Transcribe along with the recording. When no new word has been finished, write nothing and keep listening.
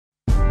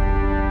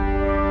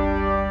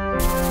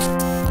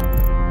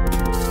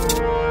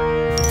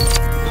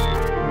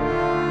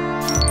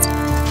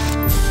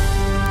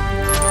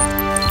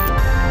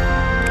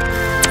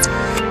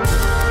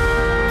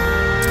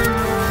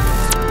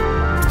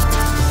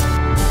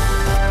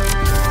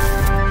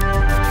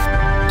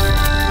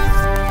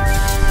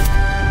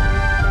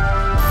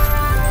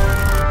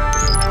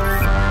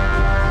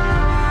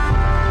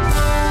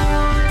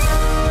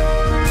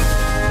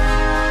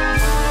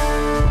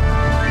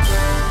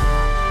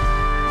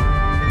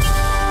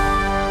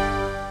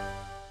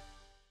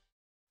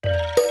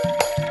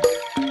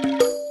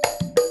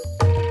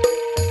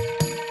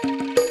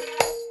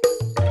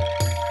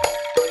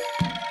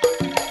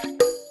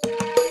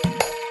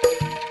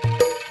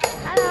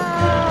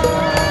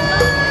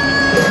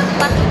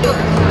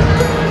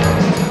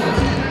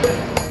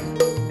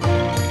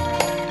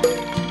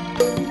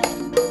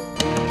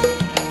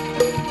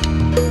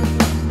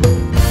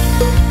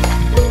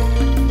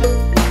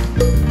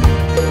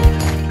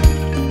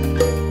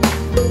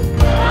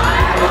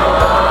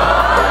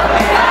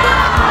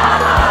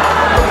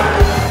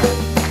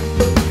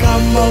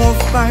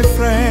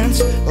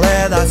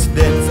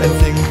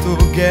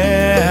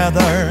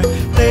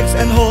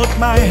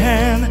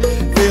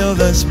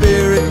the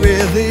spirit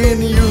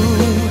within you.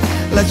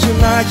 Let's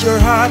unite your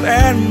heart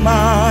and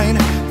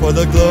mind for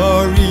the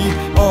glory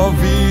of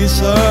His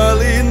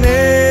holy name.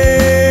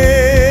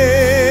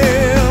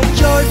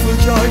 Joyful,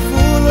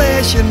 joyful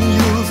Laity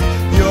youth,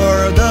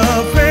 you're the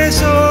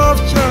face of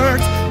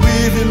church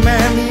within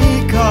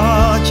many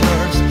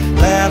cultures.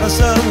 Let us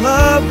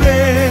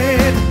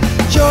celebrate.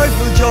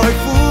 Joyful,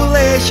 joyful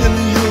Laity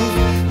youth,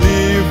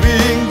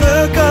 living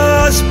the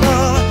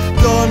gospel.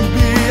 Don't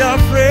be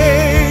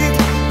afraid,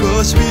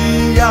 'cause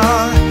we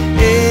are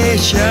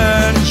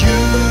Asian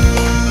youth.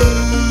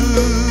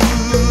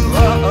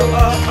 Oh, oh,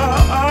 oh,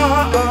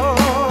 oh, oh,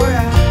 oh,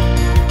 yeah.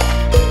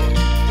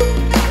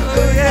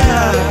 Oh,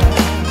 yeah.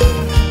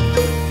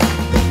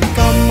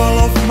 Come all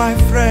of my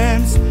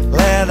friends,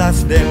 let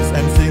us dance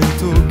and sing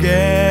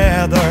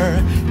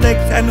together.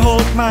 Take and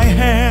hold my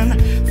hand,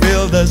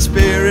 feel the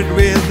spirit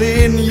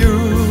within you.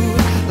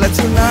 Let's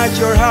unite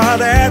your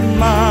heart and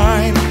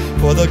mind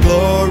for the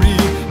glory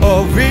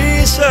of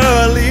His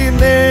holy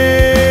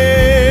name.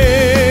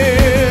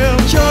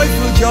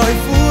 Joyful,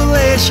 joyful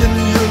Laity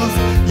youth,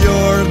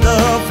 you're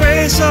the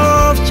face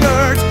of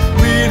church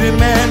within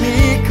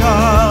many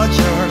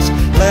cultures.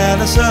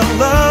 Let us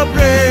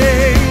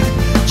celebrate.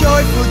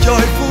 Joyful,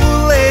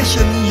 joyful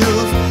Laity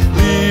youth,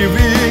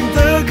 living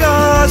the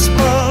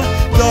gospel.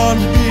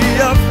 Don't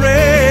be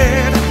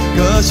afraid,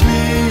 'cause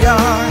we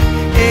are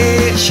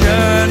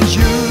Asian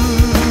youth.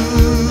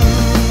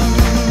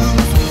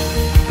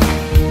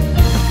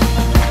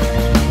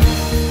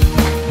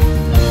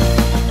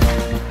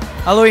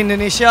 Hello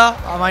Indonesia,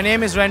 my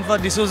name is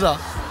Renford D'Souza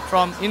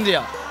from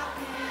India.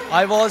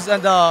 I was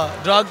at the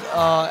Drug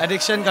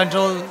Addiction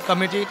Control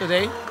Committee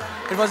today.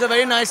 It was a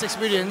very nice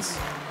experience.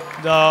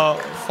 The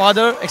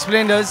father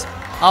explained us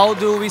how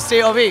do we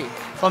stay away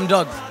from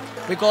drugs,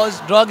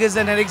 because drug is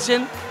an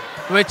addiction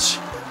which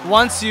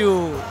once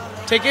you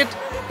take it,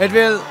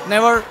 you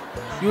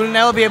will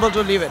never be able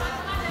to leave it.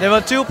 There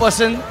were two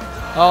persons,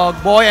 a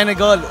boy and a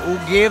girl, who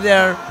gave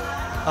their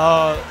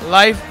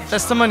life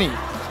testimony.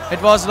 It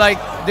was like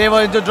they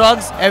were into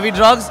drugs, heavy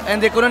drugs, and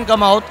they couldn't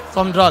come out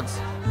from drugs.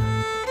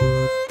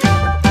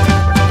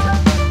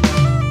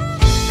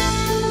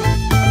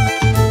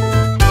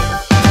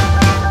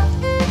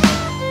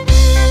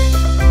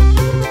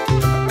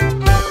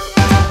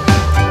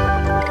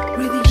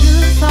 With the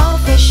youth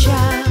of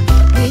Asia,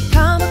 we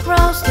come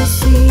across the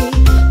sea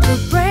to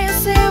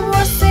praise Him,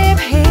 worship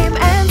Him,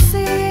 and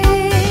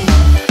sing.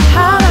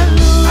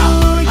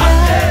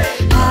 Hallelujah,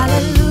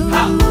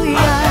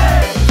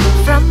 hallelujah.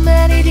 From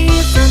many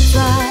different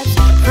tribes,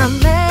 from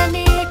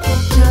many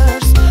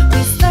cultures,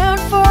 we stand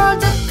for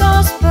the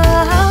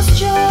gospel's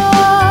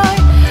joy.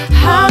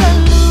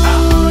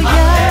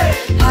 Hallelujah,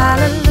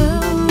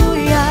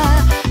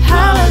 hallelujah,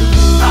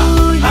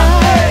 hallelujah,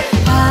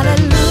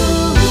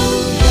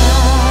 hallelujah.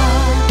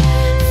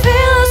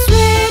 Fill us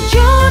with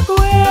your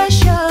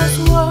gracious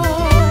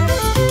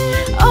words,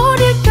 oh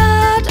dear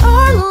God,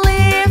 our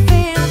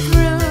living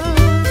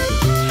truth.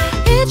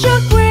 It's your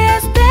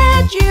grace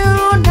that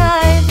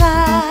unites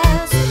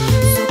us.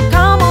 So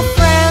come on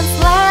friends,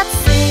 let's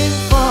sing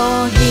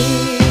for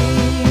Him.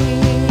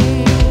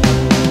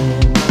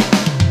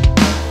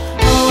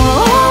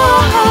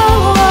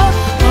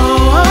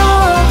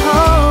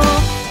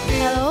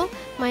 Hello,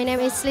 my name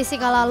is Laity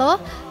Kalalo.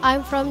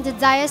 I'm from the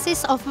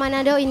Diocese of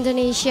Manado,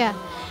 Indonesia.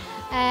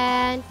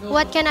 And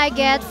what can I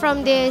get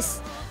from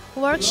this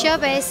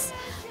workshop is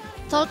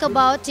talk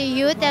about the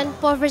youth and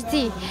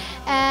poverty.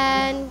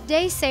 And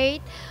they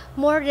said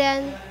more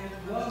than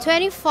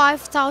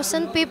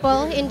 25,000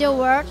 people in the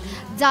world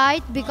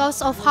died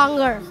because of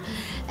hunger.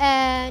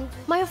 And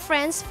my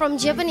friends from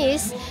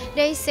Japanese,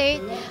 they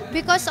said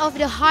because of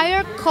the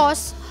higher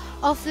cost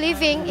of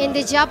living in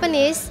the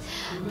Japanese,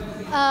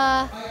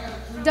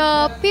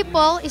 the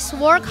people is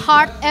work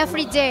hard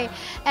every day,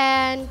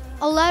 and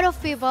a lot of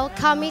people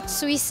commit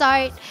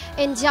suicide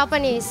in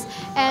Japanese,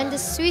 and the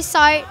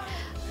suicide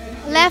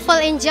level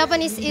in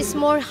Japanese is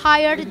more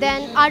higher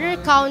than other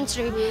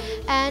country.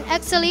 And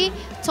actually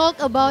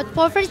talk about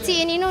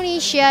poverty in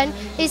Indonesian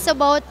is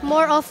about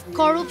more of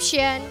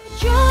corruption.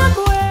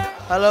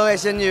 Hello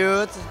Asian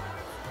youth,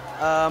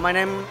 my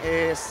name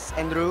is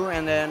Andrew,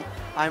 and then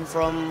I'm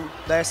from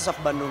Diocese of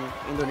Bandung,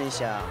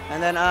 Indonesia.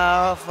 And then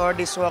for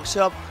this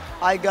workshop,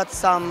 I got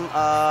some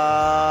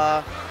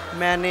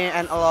many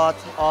and a lot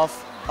of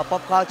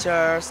pop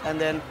cultures, and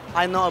then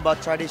I know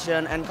about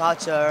tradition and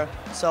culture.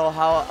 So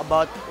how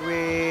about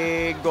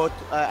we go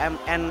to,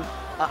 and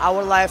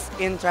our life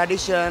in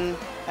tradition,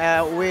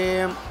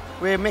 we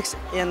mix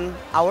in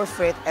our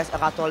faith as a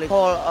Catholic.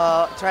 Whole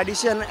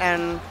tradition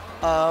and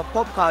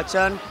pop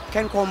culture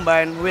can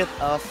combine with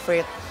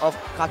faith of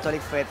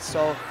Catholic faith.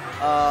 So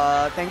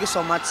thank you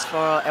so much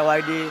for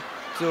LYD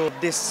to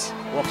this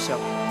workshop.